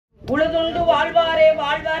உழுதுண்டு வாழ்வாரே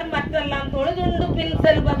வாழ்வார் மற்றெல்லாம் தொழுதுண்டு பின்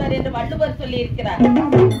செல்பவர் என்று வள்ளுவர் சொல்லி இருக்கிறார்.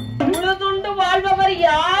 உழுதுண்டு வாழ்பவர்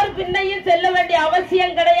யார் பின்னையும் செல்ல வேண்டிய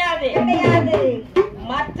அவசியம் கிடையாது.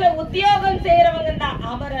 மற்ற உத்தியோகம் செய்யறவங்க தான்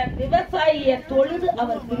அவரை விவசாயிய தொழுது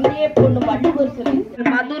அவர் பின்னே பொண்ணு வள்ளுவர் சொல்லி.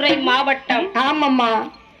 மதுரை மாவட்டம் ஆமாம்மா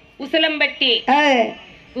உசிலம்பட்டி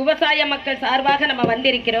விவசாய மக்கள் சார்பாக நம்ம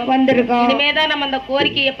வந்திருக்கிறோம். இனிமேதான் நம்ம அந்த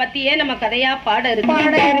கோரிக்கையை பத்தியே நம்ம கதையா பாட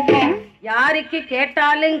இருக்கோம். யாருக்கு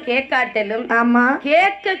கேட்டாலும் கேட்காட்டலும் ஆமா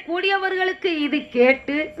கேட்க கூடியவர்களுக்கு இது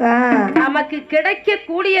கேட்டு நமக்கு கிடைக்க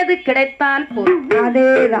கூடியது கிடைத்தால் போதும்.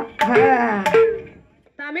 அதேதான்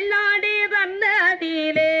தமிழ்நாடு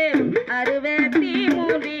தன்னடியிலே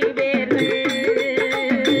 63 பேர்கள்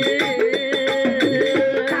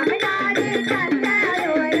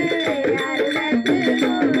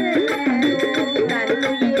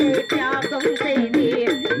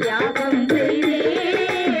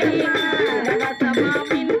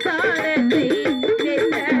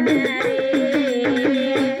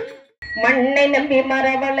மண்ணை நம்பி மர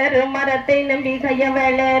வளரும் மரத்தை நம்பி கைய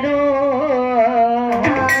வளரும்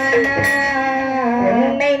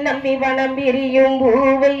உன்னை நம்பி வனம் பிரியும்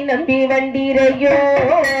பூவை நம்பி வண்டிரையோ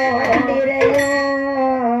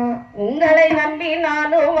உங்களை நம்பி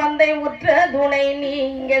நானும் வந்தை உற்ற துணை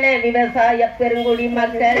நீங்களே விவசாய பெருங்குடி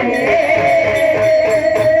மக்களே.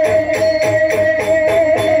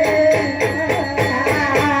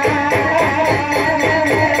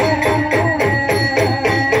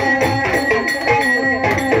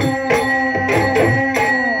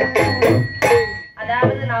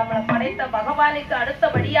 பகவானுக்கு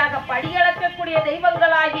அடுத்தபடியாக படியளக்கக்கூடிய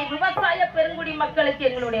தெய்வங்களாகி விவசாய பெருங்குடி மக்களுக்கு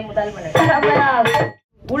எங்களுடைய முதல் வணக்கம்.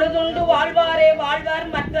 உழுதுண்டு வாழ்வாரே வாழ்வார்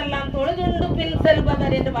மற்றெல்லாம் தொழுதுண்டு பின்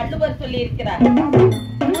செல்பவர் என்று வள்ளுவர் சொல்லி இருக்கிறார்.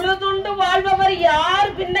 உழுதுண்டு வாழ்பவர்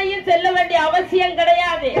யார் பின்னையும் செல்ல வேண்டிய அவசியம்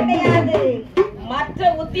கிடையாது. மற்ற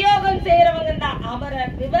உத்தியோகம் செய்யறவங்க தான் அவரை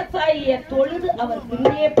விவசாயிய தொழுது அவர்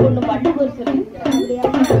பின்னே பொண்ணு வள்ளுவர் சொல்லி.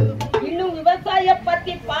 இன்னும் விவசாய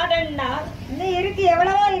பத்தி பாடன்னா இருக்கு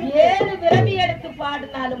எவ்வளவோ 7 விரவி எடுத்து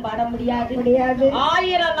பாடினாலும் பாட முடியாது.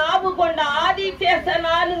 1000 நாவு கொண்ட ஆதி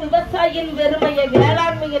பேசனாலும் விவசாயியின் பெருமையை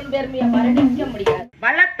வேளாண்மையின் பெருமையை வர்ணிக்க முடியாது.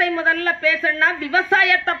 வளத்தை முதல்ல பேசணும்னா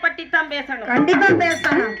விவசாயத்தை பத்தி தான் பேசணும். கண்டிப்பா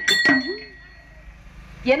பேசணும்.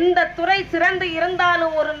 எந்த துறை சிறந்து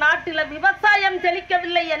இருந்தாலும் ஒரு நாட்டில விவசாயம்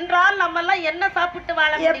செழிக்கவில்லை என்றால் நம்ம எல்லாம் என்ன சாப்பிட்டு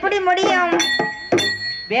வாழ எப்படி முடியும்?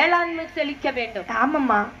 வேளாண்மை செழிக்க வேண்டும்.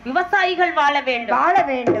 ஆமாம்மா. விவசாயிகள் வாழ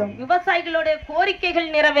வேண்டும். விவசாயிகளுடைய கோரிக்கைகள்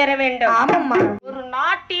நிறைவேற வேண்டும். ஆமாம்மா. ஒரு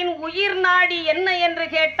நாட்டின் உயிர் நாடி என்ன என்று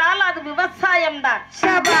கேட்டால் அது விவசாயம் தான்.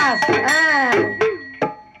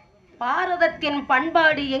 பாரதத்தின்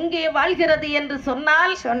பண்பாடு எங்கே வாழ்கிறது என்று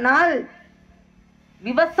சொன்னால்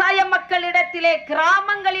விவசாய மக்களிடத்திலே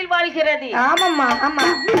கிராமங்களில் வாழ்கிறது. ஆமாம்மா. ஆமா.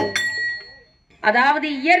 அதாவது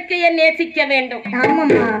இயற்கையை நேசிக்க வேண்டும்.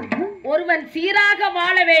 ஆமாம்மா. ஒருவன் சீராக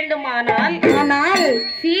வாழ வேண்டுமானால்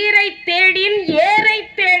சீரை தேடின் ஏரை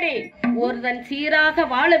தேடி. ஒருவன் சீராக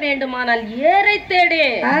வாழ வேண்டுமானால் ஏரை தேடு.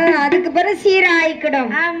 அதுக்கு பிறகு சீராயிக்கிடும்.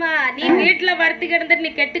 ஆமா. நீ வீட்டுல வறுத்து கிடந்து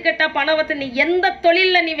நீ கெட்டா பணம் வச்சு நீ எந்த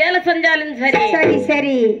தொழில நீ வேலை செஞ்சாலும்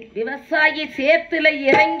சரி விவசாயி சேத்துல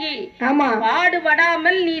இறங்கி ஆமா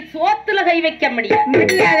பாடுபடாமல் நீ சோத்துல கை வைக்க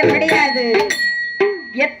முடியாது.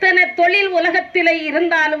 எத்தனை தொழில் உலகத்தில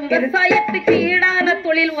இருந்தாலும் விவசாயத்துக்கு ஈடான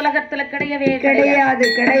தொழில் உலகத்துல கிடையாது.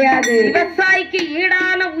 விவசாயிக்கு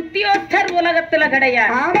ஈடான உத்தியோகர் உலகத்துல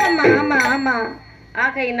கிடையாது.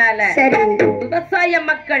 ஆகையினால விவசாய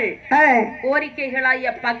மக்கள்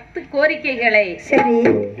கோரிக்கைகளாய 10 கோரிக்கைகளை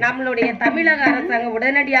நம்மளுடைய தமிழக அரசாங்கம்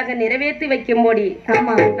உடனடியாக நிறைவேற்றி வைக்கும்படி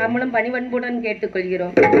நம்மளும் பணிவன்புடன்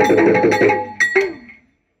கேட்டுக்கொள்கிறோம்.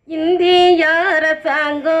 இந்திய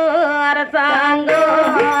அரசாங்கம்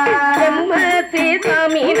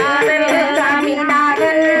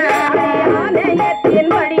சாமிநாதன்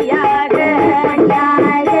ஆலயத்தின் வழியாக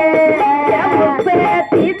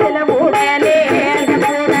உடனே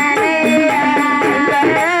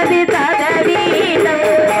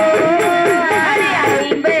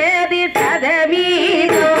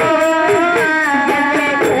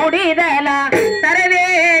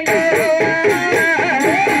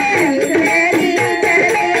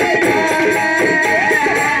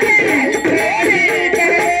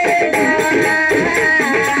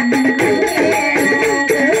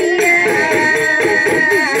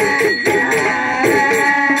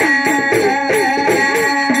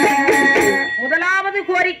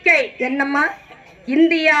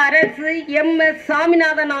இந்திய அரசு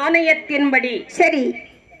சாமிநாதன் ஆணையத்தின்படி சரி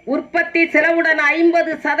உற்பத்தி செலவுடன்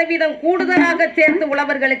 50% கூடுதலாக சேர்த்து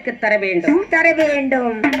உழவர்களுக்கு தர வேண்டும்.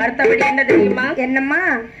 அடுத்தபடி என்ன தெரியுமா? என்னம்மா?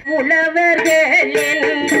 உழவர்களின்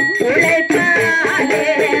உழைப்பாலே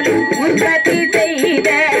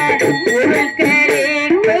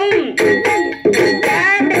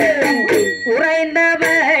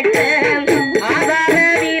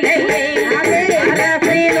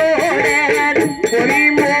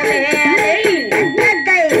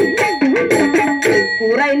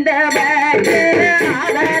குறைந்தபட்ச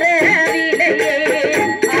ஆதார விலையே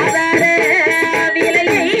ஆதார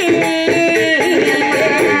விலையை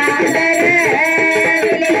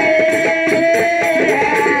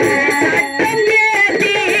சட்டம்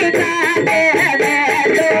ஏற்றி காக்க வேண்டும்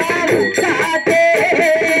காக்க வேண்டும்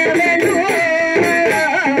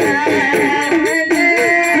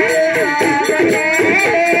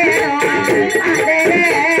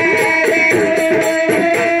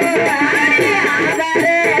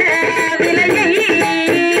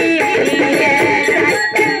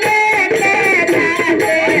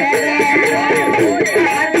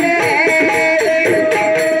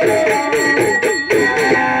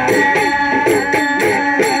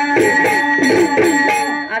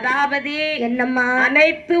என்னம்மா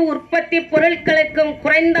அனைத்து உற்பத்தி பொருட்களுக்கும்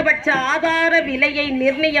குறைந்தபட்ச ஆதார விலையை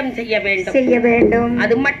நிர்ணயம் செய்ய வேண்டும்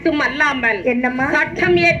அது மட்டும் அல்லாமல் என்னம்மா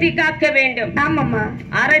சட்டம் ஏற்றி காக்க வேண்டும் ஆமாம்மா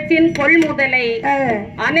அரசின் கொள்முதலை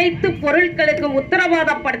அனைத்து பொருட்களுக்கும்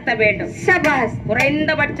உத்தரவாதப்படுத்த வேண்டும் சபாஸ்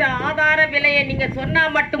குறைந்தபட்ச ஆதார விலையை நீங்க சொன்னா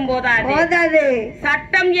மட்டும் போதாது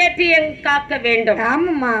சட்டம் ஏற்றி காக்க வேண்டும்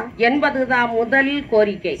ஆமாம்மா என்பதுதான் முதல்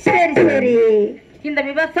கோரிக்கை சரி சரி இந்த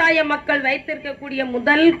விவசாய மக்கள் வைத்திருக்கக்கூடிய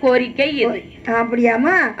முதல் கோரிக்கை இது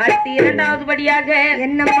அப்படியாமா அடுத்து இரண்டாவது படியாக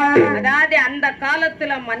என்னம்மா அதாவது அந்த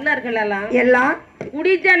காலத்துல மன்னர்கள் எல்லாம்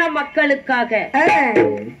குடிஜன மக்களுக்காக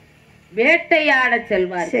வேட்டையாட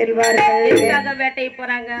செல்வார்கள் எதுக்காக வேட்டை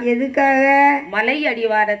போறாங்க எதுக்காக மலை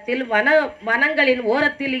அடிவாரத்தில் வனங்களின்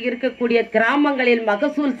ஓரத்தில் இருக்கக்கூடிய கிராமங்களில்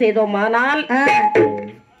மகசூல் செய்தோமானால்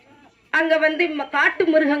அங்க காட்டு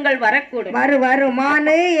மிருகங்கள் வரக்கூடும் வரும்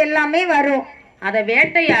மானு எல்லாமே வரும் அத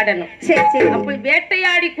வேட்டையாடணும் அப்படி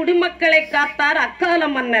வேட்டையாடி குடிமக்களை காத்தார் அக்கால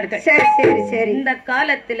மன்னர்கள் சரி இந்த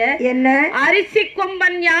காலத்துல என்ன அரிசி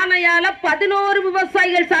கொம்பன் யானையால 11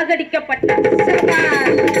 விவசாயிகள் சாகடிக்கப்பட்டார்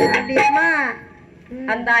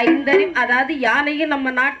அந்த 5 அதாவது யானையும்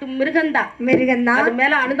நம்ம நாட்டு மிருகம்தான் அது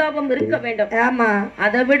மேல அனுதாபம் இருக்க வேண்டும் ஆமா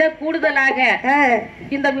அதை விட கூடுதலாக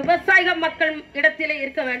இந்த விவசாய மக்கள் இடத்திலே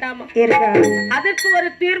இருக்க வேண்டாமா அதற்கு ஒரு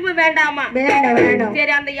தீர்வு வேண்டாமா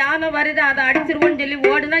சரி அந்த யானை வருது அதை அடிச்சிருவோம்னு சொல்லி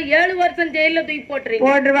ஓடுனா 7 வருஷம் ஜெயில தூக்கி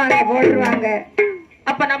போட்டுருவாங்க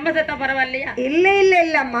அப்ப நம்ம செத்த பரவாயில்லையா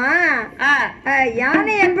இல்லம்மா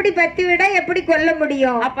யானை எப்படி பத்தி விட எப்படி கொல்ல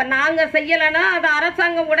முடியும் அப்ப நாங்க செய்யலன்னா அது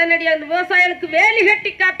அரசாங்கம் உடனடியாக அந்த விவசாயிகளுக்கு வேலி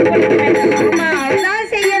கட்டி காத்து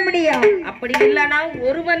செய்ய முடியும் அப்படி இல்லன்னா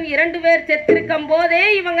ஒருவன் 2 பேர் செத்திருக்கும் போதே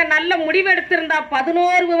இவங்க நல்ல முடிவெடுத்திருந்தா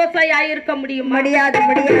 11 விவசாயி ஆயிருக்க முடியாது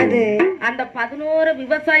அந்த 11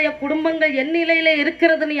 விவசாய குடும்பங்கள் என் நிலையில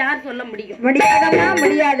இருக்கிறதுன்னு யார் சொல்ல முடியும்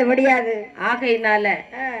முடியாது ஆகையினால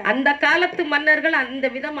அந்த காலத்து மன்னர்கள் அந்த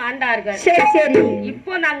விதம் ஆண்டார்கள் சரி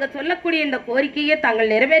இப்போ நாங்க சொல்லக்கூடிய இந்த கோரிக்கையை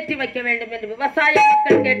தாங்கள் நிறைவேற்றி வைக்க வேண்டும் என்று விவசாய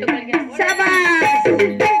மக்கள் கேட்டுக்கொள்கிறோம்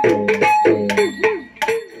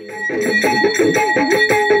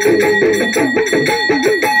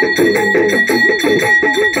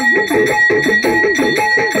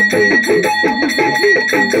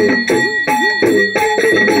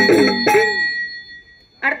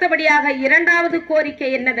அடுத்தபடியாக இரண்டாவது கோரிக்கை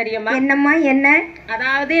என்ன தெரியுமா என்னம்மா என்ன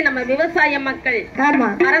அதாவது நம்ம விவசாய மக்கள்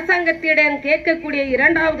அரசாங்கத்திடம் கேட்கக்கூடிய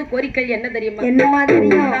இரண்டாவது கோரிக்கை என்ன தெரியுமா என்னமா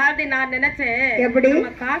தெரியும் அதாவது நான் நினைச்சேன் எப்படி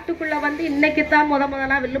காட்டுக்குள்ள இன்னைக்கு தான்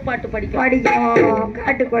முதலா வில்லுப்பாட்டு படிக்கும்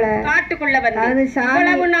காட்டுக்குள்ள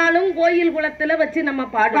இவ்வளவு நாளும் கோயில் குளத்துல வச்சு நம்ம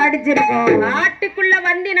படிச்சிருக்கோம் காட்டுக்குள்ள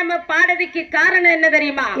நம்ம பாடுறதுக்கு காரணம் என்ன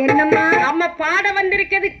தெரியுமா என்னம்மா நம்ம பாட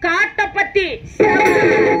வந்திருக்கிறது காட்டை பத்தி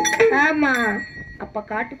ஆமா அப்ப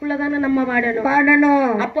காட்டுக்குள்ளதானே நம்ம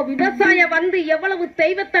பாடணும் அப்ப விவசாயம் எவ்வளவு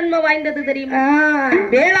தெய்வத்தன்மை வாய்ந்தது தெரியுமா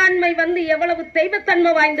வேளாண்மை எவ்வளவு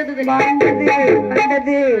தெய்வத்தன்மை வாய்ந்தது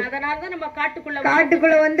அதனாலதான் நம்ம காட்டுக்குள்ள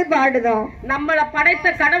பாடுதோம் நம்மள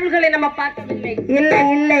படைத்த கடவுள்களை நம்ம பார்க்கவில்லை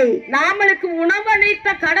இல்லை நாமளுக்கு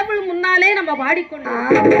உணவளித்த கடவுள் முன்னாலே நம்ம பாடிக்கொண்டோம்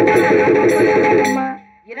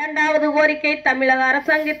இரண்டாவது கோரிக்கை தமிழக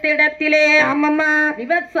அரசாங்கத்திடத்திலே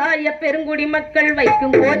விவசாய பெருங்குடி மக்கள்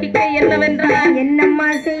வைக்கும் கோரிக்கை என்னவென்றால் என்னம்மா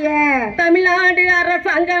செய்ய தமிழ்நாடு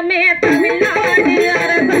அரசாங்கமே தமிழ்நாடு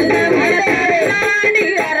அரசாங்கமே தமிழ்நாடு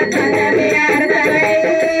அரசாங்கமே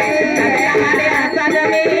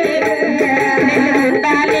அரசாங்கமே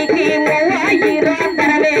குண்டாலிக்கு 3000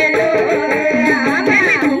 தர வேண்டும்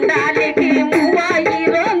குண்டாலிக்கு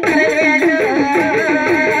 3000 தர வேண்டும்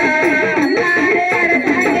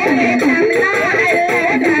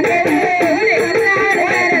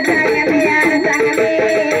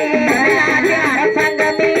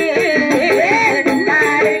அரசாங்கமே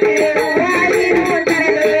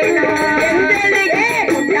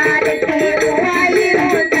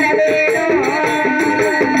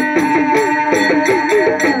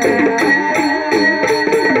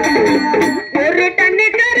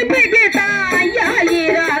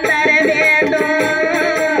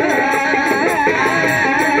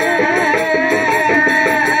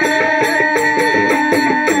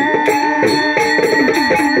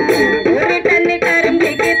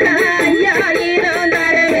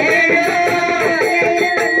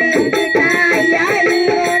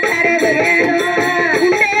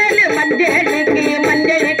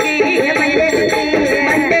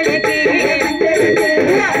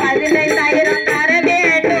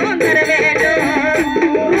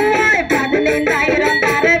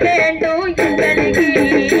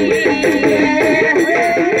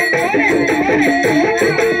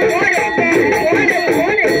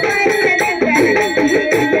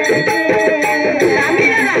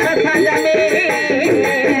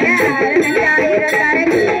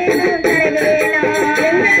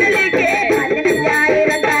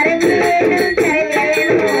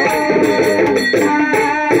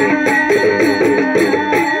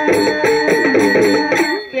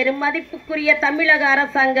மதிப்புக்குரிய தமிழக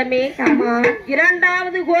அரசாங்கமே,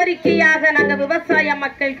 இரண்டாவது கோரிக்கையாக நாங்க விவசாய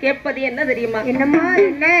மக்கள் கேட்பது என்ன தெரியுமா? என்னமா?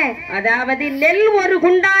 என்ன? அதாவது நெல் ஒரு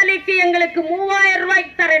குண்டாலிக்கு எங்களுக்கு 3000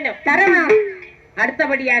 ரூபாய்க்கு தரணும்.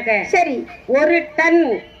 அடுத்தபடியாக சரி, ஒரு டன்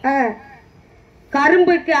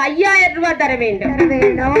கரும்புக்கு 5000 ரூபாய் தர வேண்டும்.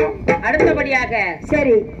 அடுத்தபடியாக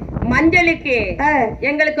சரி, மஞ்சளுக்கு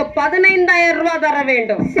எங்களுக்கு 15000 ரூபாய் தர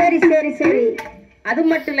வேண்டும். சரி சரி சரி. அது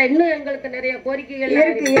மட்டும் இல்ல, இன்னும் எங்களுக்கு நிறைய கோரிக்கைகள்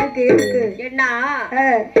இருக்கு. என்ன?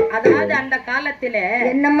 அதாவது அந்த காலத்துல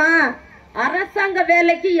என்னம்மா, அரசாங்க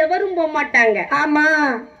வேலைக்கு எவரும் போக மாட்டாங்க. ஆமா,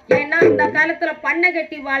 ஏன்னா அந்த காலத்துல பண்ணை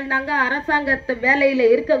கட்டி வாழ்ந்தாங்க. அரசாங்கத்து வேலையில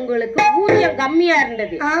இருக்கவங்களுக்கு ஊதியம் கம்மியா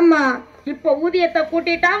இருந்தது. ஆமா, இப்ப ஊதியத்தை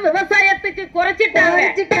கூட்டிட்டா விவசாயத்துக்கு குறைச்சிட்டாங்க.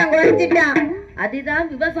 அதுதான்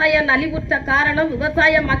விவசாயம் நலிவுற்ற காரணம்.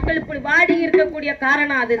 விவசாய மக்கள் இப்படி வாடி இருக்கக்கூடிய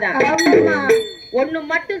காரணம் அதுதான். ஒண்ணு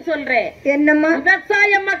மட்டும் சொல்றேன், என்னம்மா?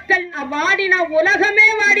 விவசாய மக்கள் வாடினா உலகமே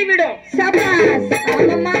வாடிவிடும்.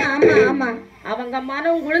 அவங்க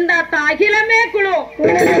மனம் குளிர்ந்தாத்தான் அகிலமே குளும்.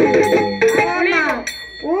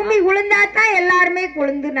 பூமி குளிர்ந்தாத்தான் எல்லாருமே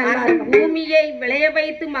குளிர்ந்து நல்லா. பூமியை விளைய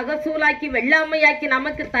வைத்து மகசூலாக்கி வெள்ளாமையாக்கி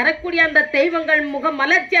நமக்கு தரக்கூடிய அந்த தெய்வங்கள் முக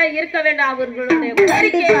மலர்ச்சியா இருக்க வேண்டும். அவர்களுடைய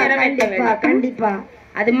கோரிக்கையை நிறைவேற்ற வேண்டும். கண்டிப்பா.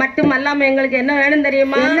 அது மட்டும் அல்லாம எங்களுக்கு என்ன வேணும்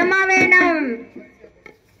தெரியுமா? என்னமா வேணும்?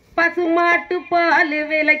 பசுமாட்டு பால்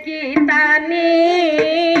விலக்கி தானே,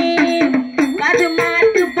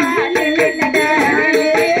 பசுமாட்டு பால்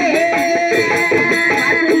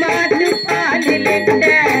பசுமாட்டு பால்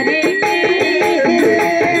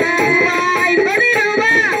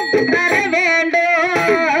தர வேண்டும்.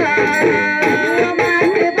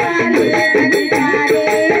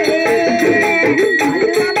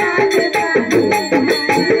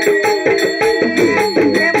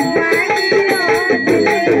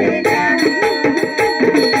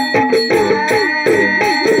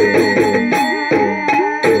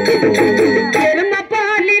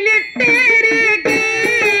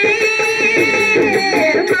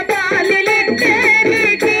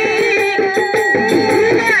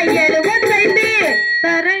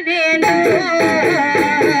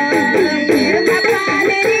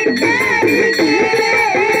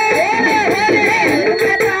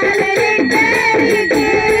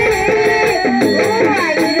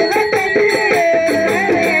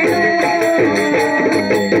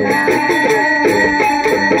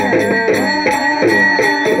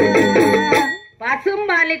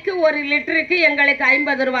 ஒரு லிட்டருக்கு எங்களுக்கு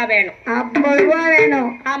 50 ரூபாய் வேணும். 50 ரூபாய் வேணும்.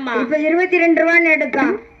 ஆமா, இப்ப 22 ரூபான்னு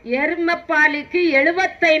எடுத்தான். எருமைப்பாலுக்கு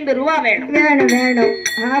 75 ரூபாய் வேணும். வேணும்.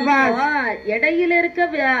 இடையில இருக்க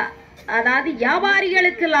அதாவது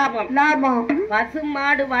வியாபாரிகளுக்கு லாபம். பசு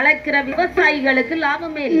மாடு வளர்க்கிற விவசாயிகளுக்கு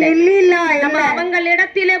லாபமே இல்ல. நம்ம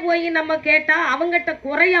அவங்களிடத்திலே போய் நம்ம கேட்டா அவங்கிட்ட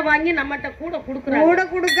குறைய வாங்கி நம்மகிட்ட கூட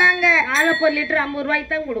குடுக்குறாங்க. 4 லிட்டர் 50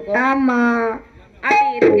 ரூபாய்க்கு தான் கொடுக்கும். ஆமா,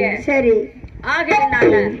 அப்படி இருக்கு. சரி, ஆகையினால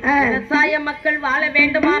விவசாய மக்கள் வாழ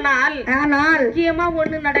வேண்டுமானால் முக்கியமா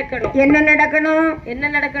ஒண்ணு நடக்கணும். என்ன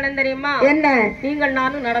நடக்கணும் தெரியுமா? என்ன? நீங்கள்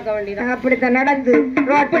நானும் நடக்க வேண்டியது. அப்படித்தான் நடந்து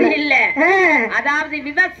அப்படி இல்ல. அதாவது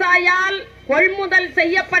விவசாயால் கொள்முதல்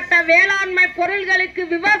செய்யப்பட்ட வேளாண்மை பொருள்களுக்கு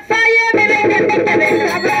விவசாய விலை நிர்ணயிக்க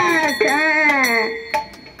வேண்டும்.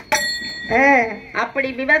 அப்படி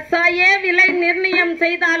விவசாய விலை நிர்ணயம்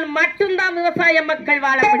செய்தால் மட்டும்தான் விவசாய மக்கள்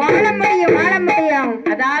வாழ முடியும்.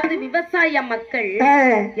 அதாவது விவசாய மக்கள்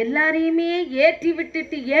எல்லாரையுமே ஏற்றி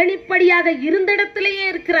விட்டுட்டு ஏணிப்படியாக இருந்த இடத்திலேயே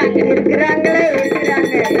இருக்கிறாங்க.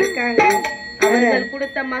 அவர்கள்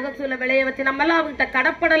கொடுத்த மகசூல விளைய வச்சு நம்மளாம் அவங்ககிட்ட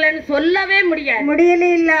கடப்படலன்னு சொல்லவே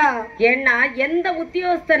முடியல. ஏன்னா எந்த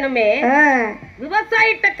உத்தியோகஸ்தனுமே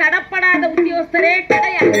விவசாயிட்ட கடப்படாத உத்தியோகஸ்தரே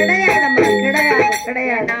கிடையாது.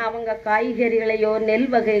 அவங்க காய்கறிகளையோ நெல்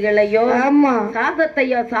வகைகளையோ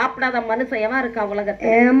சாதத்தையோ சாப்பிடாத மனுஷன் இருக்கா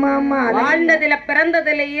உலகத்துல? வாழ்ந்ததுல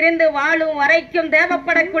பிறந்ததுல இருந்து வாழும் வரைக்கும்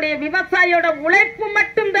தேவைப்படக்கூடிய விவசாயியோட உழைப்பு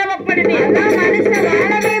மட்டும் தேவைப்படுது.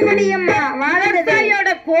 விவசாயியோட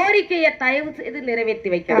கோரிக்கையை தயவு செய்து நிறைவேற்றி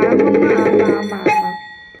வைக்க.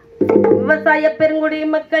 விவசாய பெருங்குடி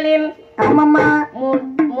மக்களின்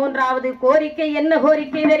மூன்றாவது கோரிக்கை என்ன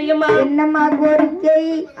கோரிக்கை தெரியுமா? என்னம்மா கோரிக்கை?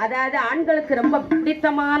 அதாவது ஆண்களுக்கு ரொம்ப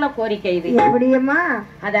பிடித்தமான கோரிக்கை இது. எப்படியம்மா?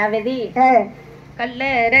 அதாவது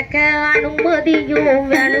கல்லறக்க அனுமதியும்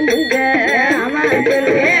வேணுமுங்க.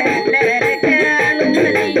 கல்லறக்க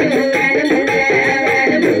அனுமதியும் வேணுமுங்க.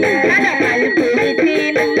 கடமல் குறித்து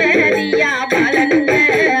நிம்மதியா வாழணுங்க.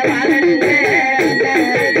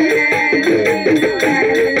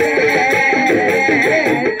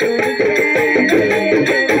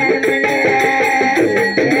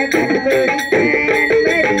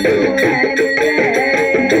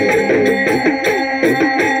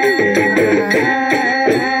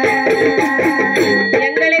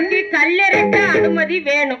 எங்களுக்கு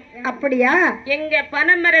அப்படியா? எங்க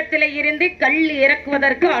பனைமரத்துல இருந்து கல்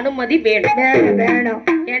இறக்குவதற்கு அனுமதி வேணும். வேணும்.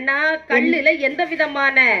 ஏன்னா கல்லுல எந்த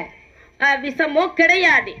விதமான விஷமோ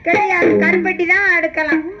கிடையாது. கருப்பட்டி தான்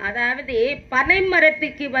அடுக்கலாம். அதாவது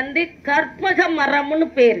பனைமரத்துக்கு கற்பக மரம்னு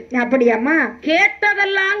பேரு. அப்படியாமா?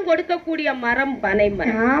 கேட்டதெல்லாம் கொடுக்கக்கூடிய மரம்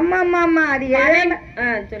பனைமரம். ஆமாமாமா. அது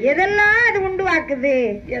எதெல்லாம் அது உண்டு வாக்குது?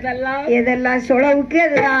 எதெல்லாம் சொலவுக்கு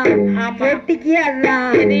அதுதான், வெட்டிக்கு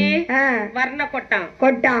அதுதான். வர்ண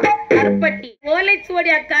கொட்டான் கருப்பட்டி, ஓலைச்சுவடி.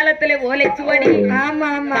 அக்காலத்துல ஓலைச்சுவடி.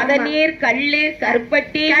 ஆமா ஆமா. பதநீர், கல்லு,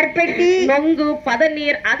 கருப்பட்டி, நொங்கு,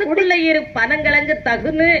 பதநீர், அதுக்குள்ள பனங்கிழங்கு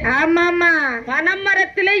தகுனு. ஆமாமா.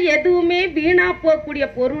 பனைமரத்துல எதுவுமே வீணா போகக்கூடிய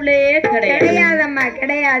பொருளே கிடையாதும்மா,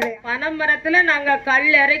 கிடையாது. பனைமரத்துல நாங்க கல்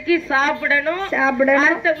இறக்கி சாப்பிடணும்,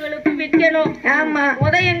 அடுத்தவங்களுக்கு விற்கணும். ஆமா.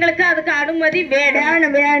 எங்களுக்கு அதுக்கு அனுமதி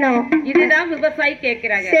வேணும். இதுதான் விவசாயி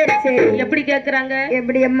கேக்குறாங்க. சரி சரி. எப்படி கேக்குறாங்க?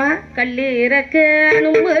 எப்படி அம்மா? கல்லு இறக்க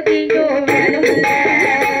அனுமதியோ வேணும்,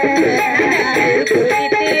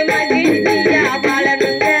 மகிழ்ச்சியா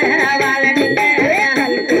வாழணுங்க வாழணுங்க.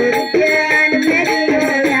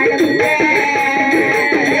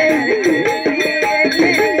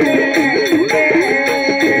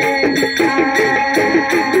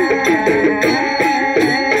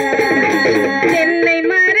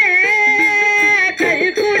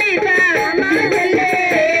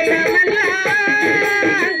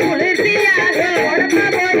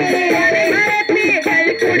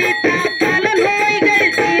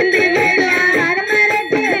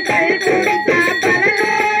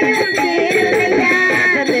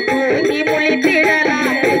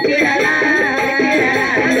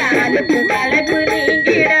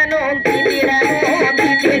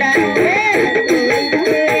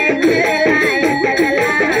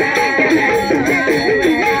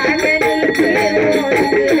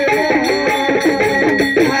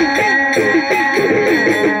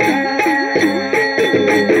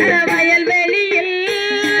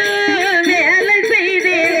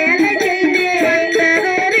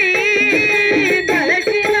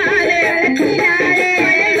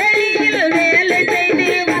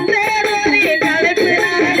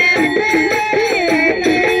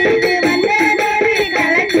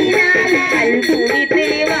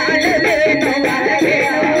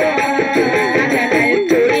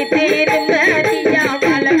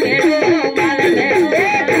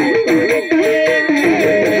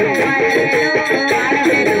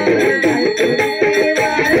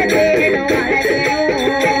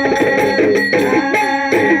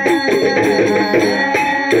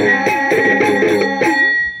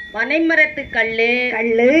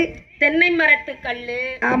 தென்னை மரத்து கல்லு.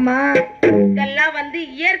 ஆமா. இதெல்லாம்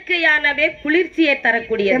இயற்கையானவே குளிர்ச்சியை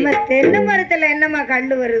தரக்கூடியது. தென்னை மரத்துல என்னமா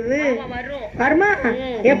கல்லு வருது? வருமா?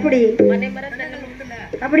 எப்படி?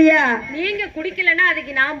 அப்படியா? நீங்க குடிக்கலன்னா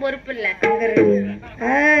அதுக்கு நான் பொறுப்பு இல்ல.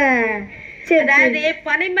 அதாவது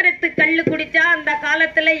பனைமரத்து கல்லு குடிச்சா அந்த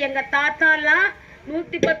காலத்துல எங்க தாத்தா எல்லாம்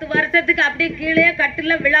 110 வருஷத்துக்கு அப்படியே கீழே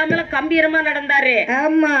கட்டுல விழாமல கம்பீரமா நடந்தாரு.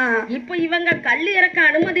 ஆமா. இப்ப இவங்க கல்லு இறக்க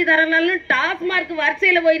அனுமதி தரனாலும் டாஸ்மார்க்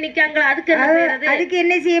வரிசையில போய் நிக்காங்களா? அதுக்கு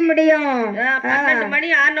என்ன செய்ய முடியும்? 12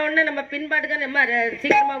 மணி ஆன உடனே நம்ம பின்பாடுக்க நம்ம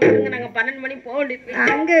சீக்கிரமா விடுங்க, நாங்க 12 மணி போக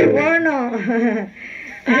அங்க போனோம்.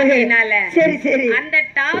 சரி சரி. அந்த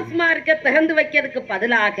டாஸ்மார்க்க திறந்து வைக்கிறதுக்கு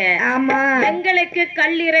பதிலாக எங்களுக்கு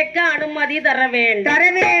கல் இறக்க அனுமதி தர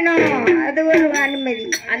வேணும். அது ஒரு அனுமதி.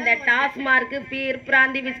 அந்த டாஸ்மார்க் பீர்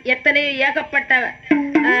பிராந்தி எத்தனை ஏகப்பட்ட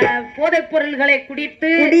போதைப் பொருள்களை குடித்து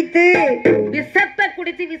விஷத்தை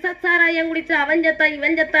குடிச்சு விஷசாராயம் குடிச்சு அவஞ்சத்தா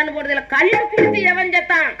இவஞ்சத்தான்னு போடுறதுல கல்லு குடிச்சு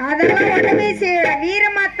எவஞ்சத்தான் அதெல்லாம் ஒண்ணுமே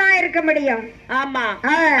வீரமாத்தான் இருக்க முடியும். ஆமா.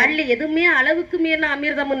 கல்லு எதுவுமே அளவுக்கு மீறின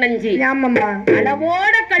அமிர்தமும் நஞ்சு. ஆமாமா.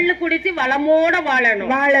 அளவோட கல்லு குடிச்சு வளமோட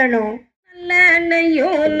வாழணும். நல்ல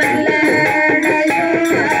எண்ணெயும் நல்ல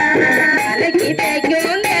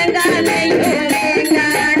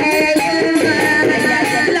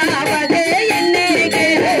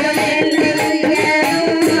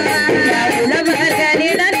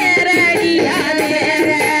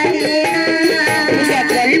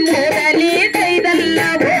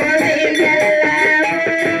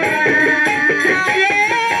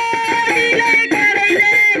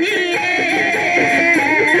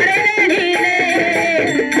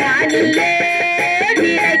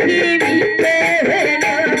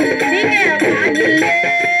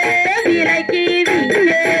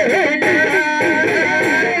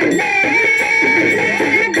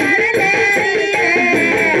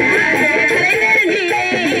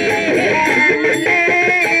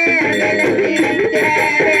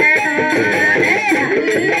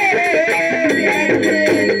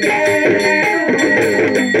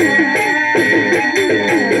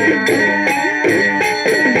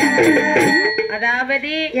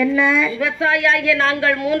அதாவது என்ன விவசாயியாகிய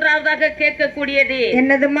நாங்கள் மூன்றாவதாக கேட்கக்கூடியது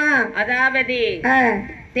என்னதுமா? அதாவது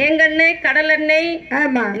தேங்கெண்ணெய், கடலெண்ணெய்,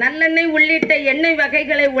 நல்லெண்ணெய் உள்ளிட்ட எண்ணெய்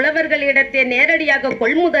வகைகளை உழவர்களிடத்தே நேரடியாக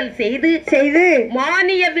கொள்முதல் செய்து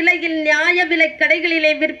மானிய விலையில் நியாய விலை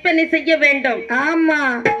கடைகளிலே விற்பனை செய்ய வேண்டும். ஆமா,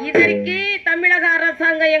 இதற்கு தமிழக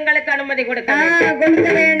அரசாங்கம் எங்களுக்கு அனுமதி கொடுக்க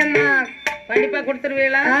வேணுமா? கண்டிப்பா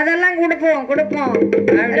கொடுத்துருவீங்களா? அதெல்லாம் கொடுப்போம்.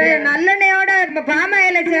 நல்லெண்ணெயோட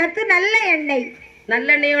பாமாயில சேர்த்து நல்ல எண்ணெய்,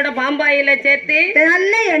 நல்லெண்ணெயோட பாம்பாயில சேர்த்து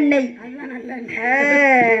நல்ல எண்ணெய்.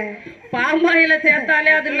 பாம்பாயில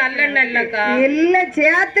சேர்த்தாலே அது நல்லெண்ணெய் இல்லக்கா? இல்ல,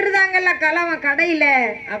 சேர்த்துருதாங்கல்ல கலவன் கடையில.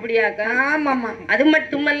 அப்படியாக்கா? ஆமாமா. அது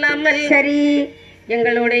மட்டுமல்லாமல் சரி,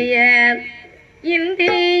 எங்களுடைய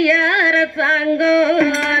இந்திய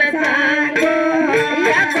அரசாங்கம்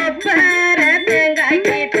தேங்காய்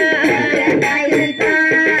கேட்டா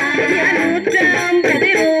 150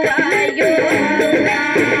 ரூபாயோ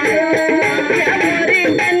ஒரு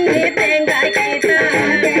தண்ணி தேங்காய் கேட்டா,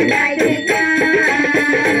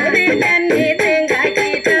 ஒரு தண்ணி தேங்காய்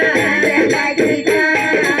கேட்டா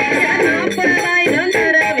 40,000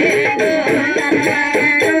 தர வேண்டும்.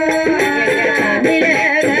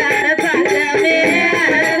 தமிழக அரசாங்கமே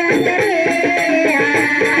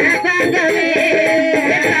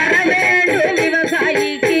தர வேண்டும்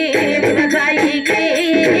விவசாயிக்கு.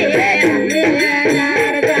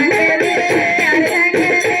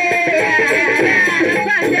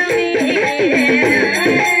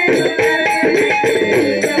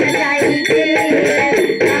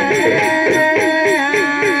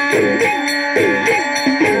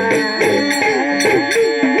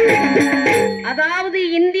 அதாவது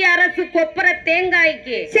இந்திய அரசு கொப்பர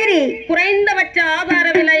தேங்காய்க்கு சரி குறைந்தபட்ச ஆதார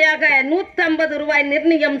விலையாக 150 ரூபாய்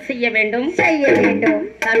நிர்ணயம் செய்ய வேண்டும்.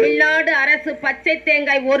 தமிழ்நாடு அரசு பச்சை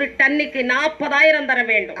தேங்காய் ஒரு டன்னுக்கு 40,000 தர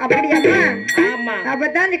வேண்டும். அப்படியாமா? ஆமா,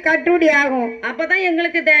 அப்பதான் கட்டுப்படி ஆகும். அப்பதான்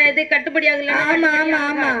எங்களுக்கு இது கட்டுப்படி ஆகல.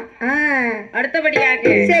 ஆமா. அடுத்தபடியாக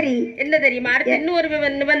சரி என்ன தெரியுமா? அடுத்து இன்னொரு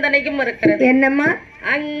நிபந்தனைக்கும் இருக்கிறது. என்னம்மா?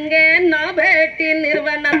 அங்க நாபேட்டி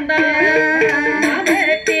நிறுவனம் தான்,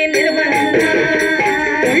 நாபேட்டி நிறுவனம் தான்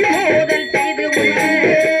கொள்முதல் செய்து உள்ள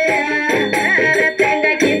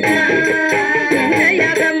தேங்காய்க்கு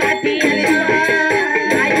எண்ணெயாக மாற்றி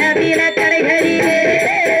நியாயவிலை கடைகளிலே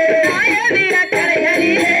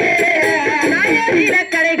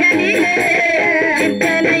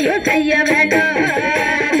விற்பனையும் செய்ய வேண்டும்.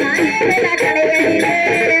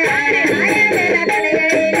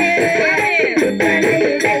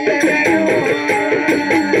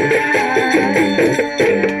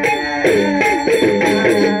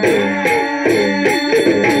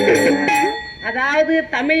 அதாவது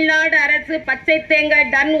தமிழ்நாடு அரசு பச்சை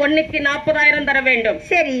தேங்காய் டன் 1க்கு 40,000 தர வேண்டும்.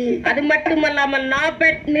 சரி, அது மட்டுமல்லாமல்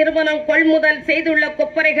நாபெட் நிறுவனம் கொள்முதல் செய்துள்ள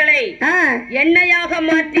கொப்பரைகளை எண்ணெயாக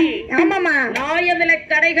மாற்றி நியாய விலை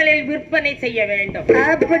கடைகளில் விற்பனை செய்ய வேண்டும்.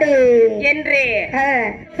 அப்படி என்று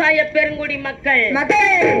விவசாய பெருங்குடி மக்கள்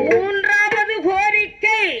மூன்றாவது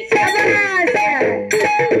கோரிக்கை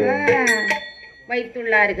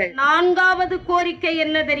வைத்துள்ளார்கள். 4வது கோரிக்கை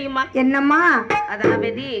என்ன தெரியுமா? என்னம்மா?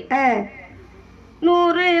 அதாவது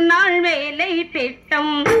 100 நாள் வேலை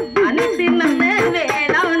திட்டம் அனைத்து நல்ல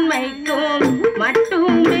வேளாண்மைக்கும்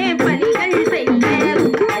மட்டுமே பணிகள் செய்ய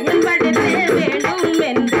பயன்படுத்த வேண்டும்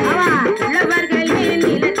என்று உழவர்களின்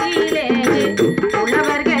நிலத்திலேயே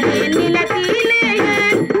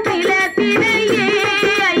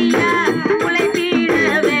ஐயா உழைத்திட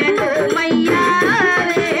வேண்டும் ஐயா,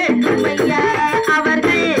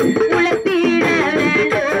 அவர்கள் உழைத்திட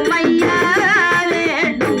வேண்டும் ஐயா,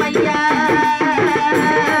 வேண்டும் ஐயா.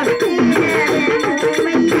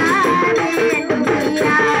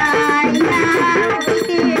 Yeah.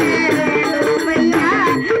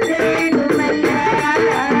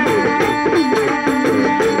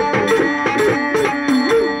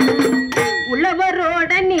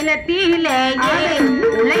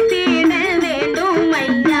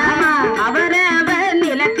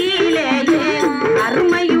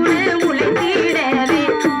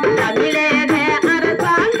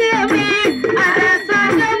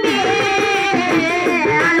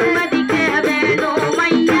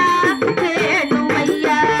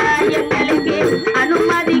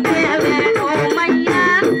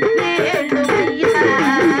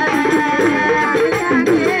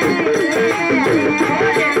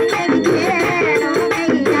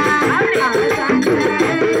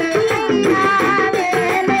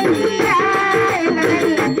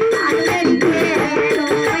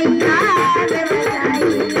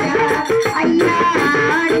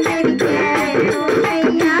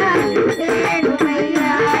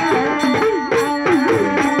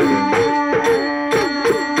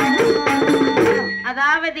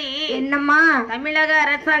 தமிழக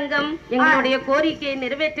அரசாங்கம் எங்களுடைய கோரிக்கையை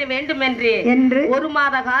நிறைவேற்ற வேண்டும் என்று ஒரு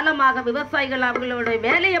மாத காலமாக விவசாயிகள் அவங்களோட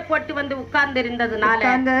வேலையை போட்டு வந்து உட்கார்ந்து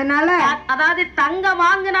இருந்ததுனால அதாவது தங்க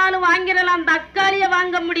வாங்கினாலும் வாங்கிடலாம், தக்காளிய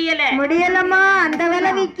வாங்க முடியலமா. அந்த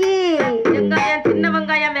விலைக்கு வெங்காயம், சின்ன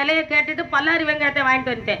வெங்காயம் விலையை கேட்டுட்டு பல்லாரி வெங்காயத்தை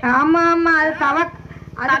வாங்கிட்டு வந்துட்டேன். ஆமா ஆமா, அது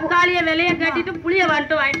தக்காளிய விலைய கேட்டுட்டு புளிய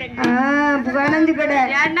வாங்கிட்டேன்.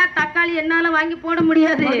 ஏன்னா தக்காளி என்னால வாங்கி போட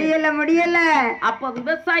முடியல. அப்ப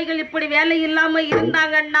விவசாயிகள் இப்படி வேலை இல்லாம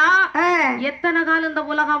இருந்தாங்கன்னா எத்தனை காலம் இந்த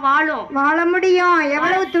உலகம் வாழ முடியும்?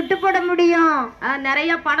 எவ்வளவு துட்டு போட முடியும்?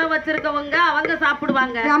 நிறைய பணம் வச்சிருக்கவங்க அவங்க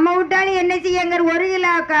சாப்பிடுவாங்க. நம்ம விட்டாலும் என்ன செய்யுங்க, 1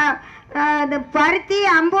 கிலோ பருத்தி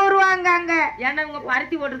 50 ரூபாங்க. ஏன்னா உங்க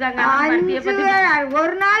பருத்தி போட்டுருக்காங்க,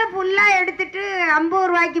 ஒரு நாள் ஃபுல்லா எடுத்துட்டு 50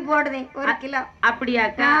 ரூபாய்க்கு போடுதேன் 1 கிலோ.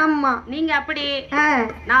 அப்படியாக்கா? ஆமா. நீங்க அப்படி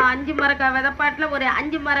நான் 5 மரக்கா விதப்பாட்டுல ஒரு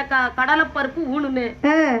 5 மரக்கா கடலைப்பருப்பு ஊனுமே.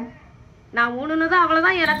 நான் ஊனுனதும்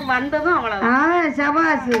அவ்வளவுதான், எனக்கு வந்ததும் அவ்வளவுதான்.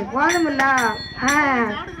 சபாசு போதுமில்ல,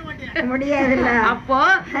 முடியாதுல்ல. அப்போ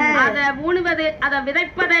அத ஊனுவது, அத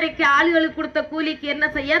விதைப்பதற்கு ஆளுகளுக்கு கொடுத்த கூலிக்கு என்ன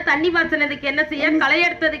செய்ய, தண்ணி பாய்ச்சனதுக்கு என்ன செய்ய, களை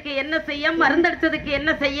எடுத்ததுக்கு என்ன செய்ய, மருந்தடிச்சதுக்கு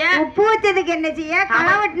என்ன செய்ய, உப்பு வச்சதுக்கு என்ன செய்ய,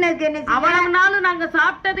 களை வெட்டினதுக்கு என்ன செய்ய, அவ்வளவு நாளும் நாங்க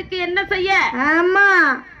சாப்பிட்டதுக்கு என்ன செய்ய. ஆமா.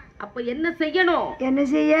 அப்ப என்ன செய்யணும்? என்ன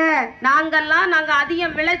செய்ய? நாங்க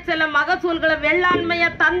அதிகம் விளைச்சல மகசூல்களை வேளாண்மைய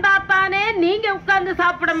தந்தாத்தானே நீங்க உட்கார்ந்து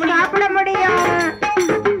சாப்பிட முடியும்.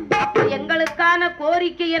 எங்களுக்கான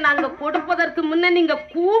கோரிக்கையை நாங்க கொடுப்பதற்கு முன்ன நீங்க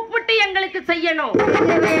கூப்பிட்டு எங்களுக்கு செய்யணும்.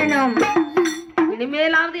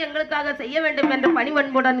 இனிமேலாவது எங்களுக்காக செய்ய வேண்டும் என்று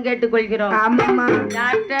பணிவன்புடன் கேட்டுக்கொள்கிறோம்.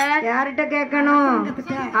 யார்கிட்ட கேட்கணும்?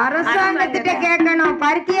 அரசாங்கத்திட்ட கேட்கணும்.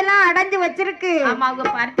 பருத்தி எல்லாம் அடைஞ்சு வச்சிருக்கு. ஆமா, அவங்க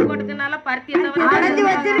பருத்தி போட்டுக்கனால பருத்தி அடைஞ்சு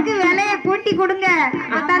வச்சிருக்கு, விலையை கூட்டி கொடுங்க,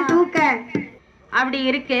 அதான் தூக்க. அப்படி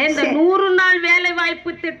இருக்கு. இந்த 100 நாள் வேலை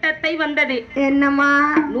வாய்ப்பு திட்டத்தை வந்தது. என்னமா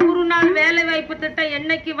 100 நாள் வேலை வாய்ப்பு திட்டம்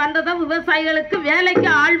என்னைக்கு வந்ததோ விவசாயிகளுக்கு வேலைக்கு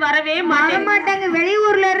ஆள் வரவே மாட்டாங்க.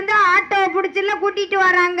 வெளியூர்ல இருந்து ஆட்டோ புடிச்சுல கூட்டிட்டு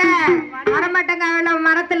வராங்க, வரமாட்டாங்க. அவள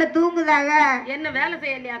மரத்துல தூங்குதாங்க. என்ன வேலை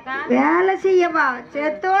செய்யலையாக்கா? வேலை செய்யவா,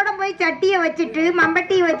 செத்தோட போய் சட்டிய வச்சுட்டு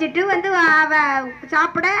மம்பட்டியை வச்சுட்டு வந்து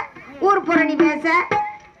சாப்பிட, ஊர் புரணி பேச,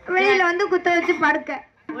 வெளியில வந்து குத்த வச்சு படுக்க.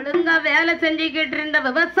 ஒழுங்கா வேலை செஞ்சுக்கிட்டு இருந்த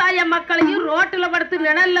விவசாய மக்களையும் ரோட்டுல படுத்து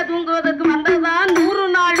நிழல்ல தூங்குவதற்கு வந்ததுதான் 100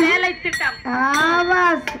 நாள் வேலை திட்டம்.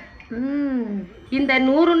 இந்த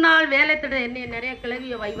 100 நாள் வேலை திட்டம் என்ன நிறைய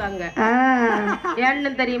கிளவிய வைவாங்க. ஏன்னு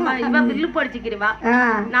தெரியுமா? இவன் வில்லு படிச்சுக்கிறவா,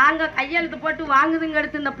 நாங்க கையெழுத்து போட்டு வாங்குதுங்க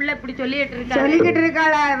எடுத்து இந்த பிள்ளை இப்படி சொல்லிக்கிட்டு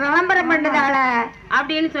இருக்காள, விளம்பரம் பண்ணுதாள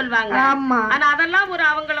அப்படின்னு சொல்லுவாங்க. ஆனா அதெல்லாம் ஒரு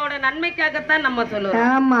அவங்களோட நன்மைக்காகத்தான் நம்ம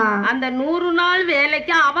சொல்லுவோம். அந்த 100 நாள்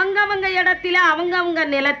வேலைக்கு அவங்க இடத்தில அவங்க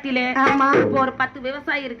நிலத்திலே இப்போ ஒரு 10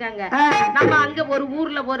 விவசாயி இருக்காங்க. நம்ம அங்க ஒரு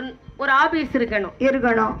ஊர்ல ஒரு ஆபீஸ் இருக்கணும்.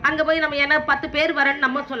 அங்க போய் நம்ம என்ன 10 பேர் வரன்னு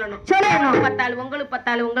நம்ம சொல்லணும். 10 ஆள் உங்களுக்கு 10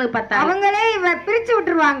 ஆள் உங்களுக்கு 10 ஆள், அவங்களே பிரிச்சு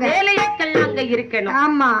விட்டுருவாங்க. வேலையாட்கள் அங்க இருக்கணும்.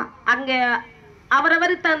 ஆமா, அங்க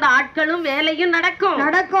அவரவர் தந்த ஆட்களும் வேலையும் நடக்கும்,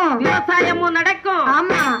 விவசாயமும் நடக்கும்.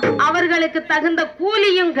 ஆமா, அவர்களுக்கு தகுந்த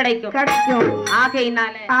கூலியும் கிடைக்கும்.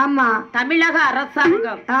 ஆகையினால ஆமா, தமிழக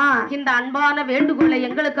அரசாங்கம் இந்த அன்பான வேண்டுகோளை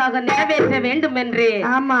எங்களுக்காக நிறைவேற்ற வேண்டும் என்று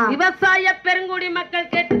விவசாய பெருங்குடி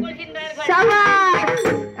மக்கள் கேட்டுக்கொள்கின்றார்கள்.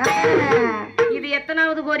 இது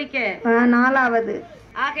எத்தனாவது கோரிக்கை? 4வது.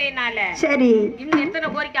 ஆகையினால சரி, இன்னும் எத்தனை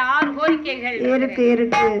கோரிக்கை? 6 கோரிக்கைகள் இருக்கு.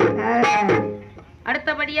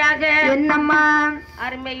 அடுத்தபடியாக என்னம்மா,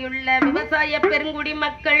 அருமையுள்ள விவசாய பெருங்குடி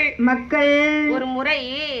மக்கள் ஒரு முறை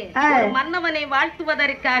மன்னவனை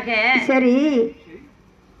வாழ்த்துவதற்காக சரி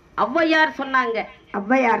ஔவையார் சொன்னாங்க.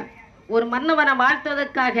 ஔவையார் ஒரு மன்னவனை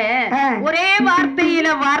வாழ்த்துவதற்காக ஒரே வார்த்தையில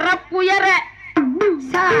வரப்புயர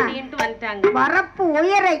வந்துட்டாங்க. வரப்பு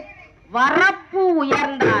உயரை, வரப்பு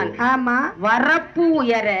உயர்ந்தால் ஆமா, வரப்பு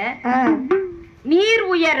உயர நீர்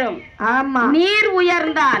உயரும். ஆமா, நீர்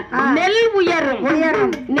உயர்ந்தால் நெல் உயரும்.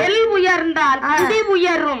 நெல் உயர்ந்தால் குடி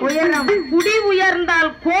உயரும். குடி உயர்ந்தால்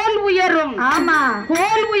கோல் உயரும். ஆமா,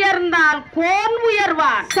 கோல் உயர்ந்தால் கோன்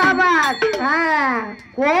உயர்வான்.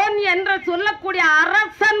 கோன் என்று சொல்லக்கூடிய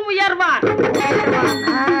அரசன் உயர்வான்.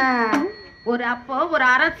 ஒரு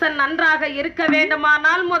அரசன் நன்றாக இருக்க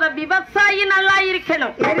வேண்டுமானால் விவசாயி நல்லா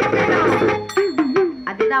இருக்கணும்.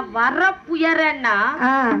 அதுதான் வரப்புயரன்னா,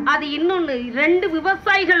 அது இன்னொன்னு 2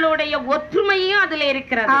 விவசாயிகளுடைய ஒற்றுமையும் அதுல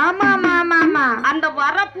இருக்கிறது. அந்த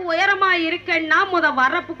வரப்பு உயரமா இருக்குன்னா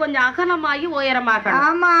வரப்பு கொஞ்சம் அகலமாகி உயரமாக.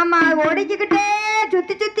 ஆமா ஆமா, ஒடிச்சுக்கிட்டே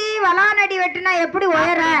சுத்தி வளானடி வெட்டினா எப்படி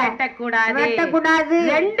உயர? வெட்டக்கூடாது.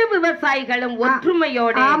 2 விவசாயிகளும்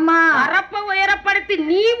ஒற்றுமையோட வரப்ப உயரப்படுத்தி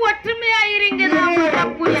நீ ஒற்றுமையாயிருங்க.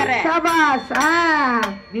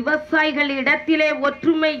 விவசாயிகள் இடத்திலே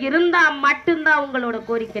ஒற்றுமை இருந்தா மட்டும்தான் உங்களோட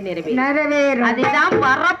கோரிக்கை நிறைவேறும். அதுதான்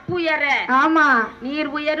வரப்புயர. ஆமா, நீர்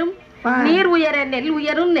உயரும் நீர் உயர நெல்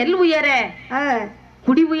உயரும், நெல் உயர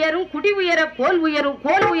குடி உயரும், குடி உயர கோல் உயரும்,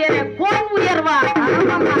 கோல் உயர கோல் உயர்வா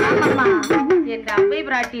என்று அவ்வை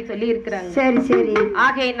பிராட்டி சொல்லி இருக்கிறாங்க. சரி சரி.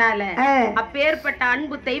 ஆகையினால அப்பேற்பட்ட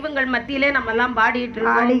அன்பு தெய்வங்கள் மத்தியிலே நம்ம எல்லாம் பாடிட்டு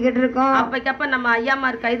இருக்கோம். அப்பக்கப்ப நம்ம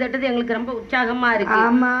ஐயாமார் கைதட்டது எங்களுக்கு ரொம்ப உற்சாகமா இருக்கு.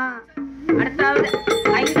 ஆமா. அடுத்தாவது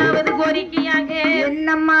 5வது கோரிக்கையாக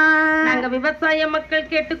என்னம்மா நாங்க விவசாய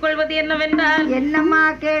மக்கள் கேட்டுக்கொள்வது என்னவென்றால், என்னம்மா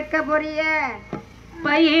கேட்க போறிய?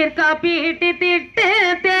 பயிர் காப்பீட்டு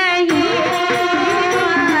திட்டத்தை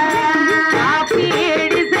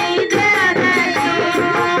காப்பீடு செய்த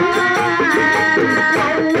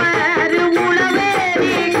ஒவ்வொரு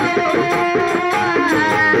உழவரிக்கும்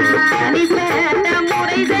தனிப்பட்ட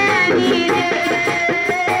முறைதனிலே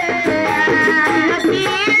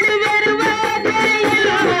காப்பீடு பெறுவதையில்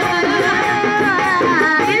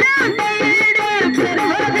இழப்பீடு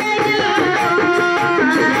பெறுவதையில்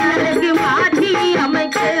மாற்றி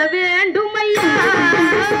அமைக்க வேண்டும் ஐயா.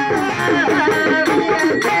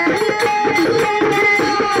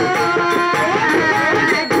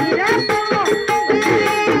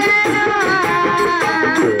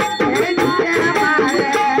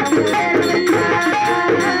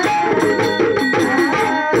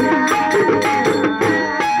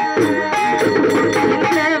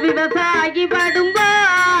 விவசாயி படும்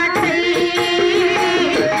பாட்டை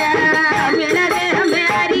தமிழகமே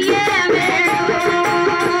அறிய வேண்டும்.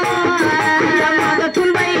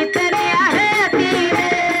 மகசூல் வைத்தரே அகத்தீரே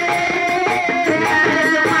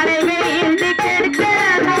மழை வெயின்று கெடுக்க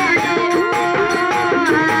வேண்டும்.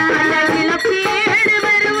 இழப்பீடு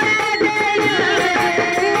வருவதையில்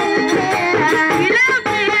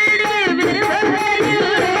இழப்பீடு வருவதையில்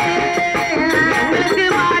எங்களுக்கு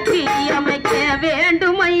மாற்றி அமைக்க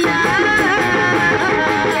வேண்டும் ஐயா.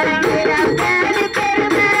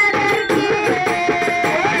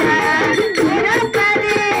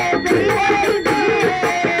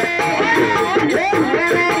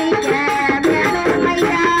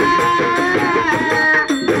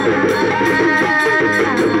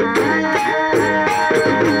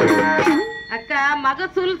 அக்கா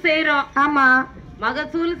மகசூல் செய்யறோம். ஆமா.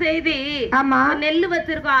 மகசூல் செய்தி ஆமா நெல்லு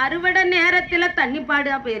வச்சிருக்கோம். அறுவடை நேரத்துல தண்ணி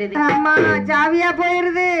பாடுதா போயிருது. ஆமா ஜாவியா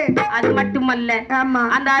போயிருது. அது மட்டுமல்ல ஆமா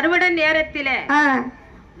அந்த அறுவடை நேரத்துல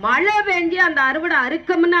மழை பெஞ்சு அந்த அறுவடை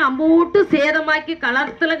அறுக்கம்னா அம்பூட்டு சேதமாக்கி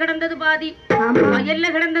களத்துல கிடந்தது பாதி, வயல்ல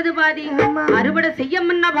கிடந்தது பாதி, அறுவடை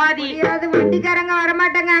செய்யமுன்னா பாதி. வண்டிக்காரங்க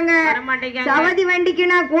வரமாட்டேங்க. சவதி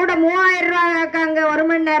வண்டிக்குனா கூட 3000 ரூபாய் ஆக்காங்க ஒரு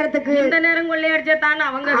மணி நேரத்துக்கு. இந்த நேரம் கொள்ளையடிச்சா தானே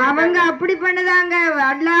அவங்க அப்படி பண்ணுதாங்க.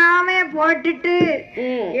 எல்லாமே போட்டுட்டு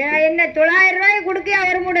என்ன 900 ரூபாய் கொடுக்க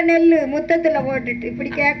அவர் கூட நெல்லு மொத்தத்துல போட்டுட்டு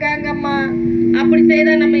இப்படி கேட்காங்கம்மா. அப்படி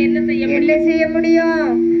செய்தா நம்ம என்ன செய்ய முடியும்?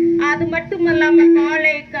 அது மட்டுமல்லாம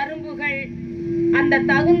வாழை கரும்புகள் அந்த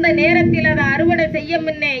தகுந்த நேரத்தில் அதை அறுவடை செய்ய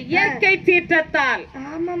முன்னே இயற்கை சீற்றத்தால்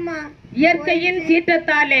இயற்கையின்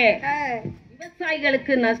சீற்றத்தாலே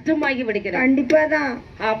விவசாயிகளுக்கு நஷ்டமாகி விடுகிறது. கண்டிப்பா தான்.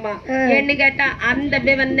 ஆமா. என்ன கேட்டா அந்த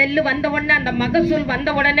நெல்லு வந்த உடனே அந்த மகசூல்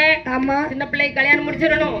வந்த உடனே சின்ன பிள்ளை கல்யாணம்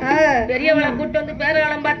முடிச்சிடணும், பெரியவளை கூட்டு வந்து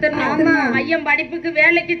பேரகாலம் பாத்துடணும், ஐயன் படிப்புக்கு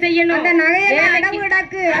வேலைக்கு செய்யணும்,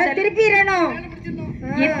 திருப்பிடணும்,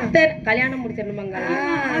 கல்யாணம் முடிச்சிடணுமாங்க.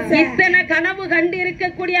 இத்தனை கனவு கண்டு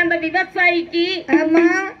இருக்கக்கூடிய அந்த விவசாயிக்கு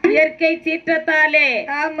இயற்கை சீற்றத்தாலே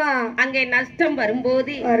அங்கே நஷ்டம்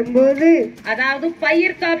வரும்போது அதாவது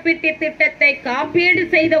பயிர் காப்பீட்டு திட்டத்தை காப்பீடு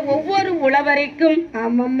செய்த ஒவ்வொரு உழவரைக்கும்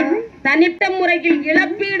தனித்த முறையில்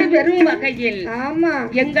இழப்பீடு பெறும் வகையில்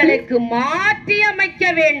எங்களுக்கு மாற்றி அமைக்க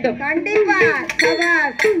வேண்டும் கண்டிப்பா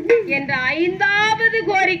என்ற 5வது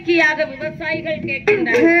கோரிக்கையாக விவசாயிகள்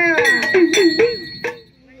கேட்கின்றனர்.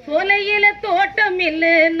 சோலையில தோட்டம் இல்ல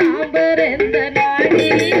நாம் பிறந்த நாடே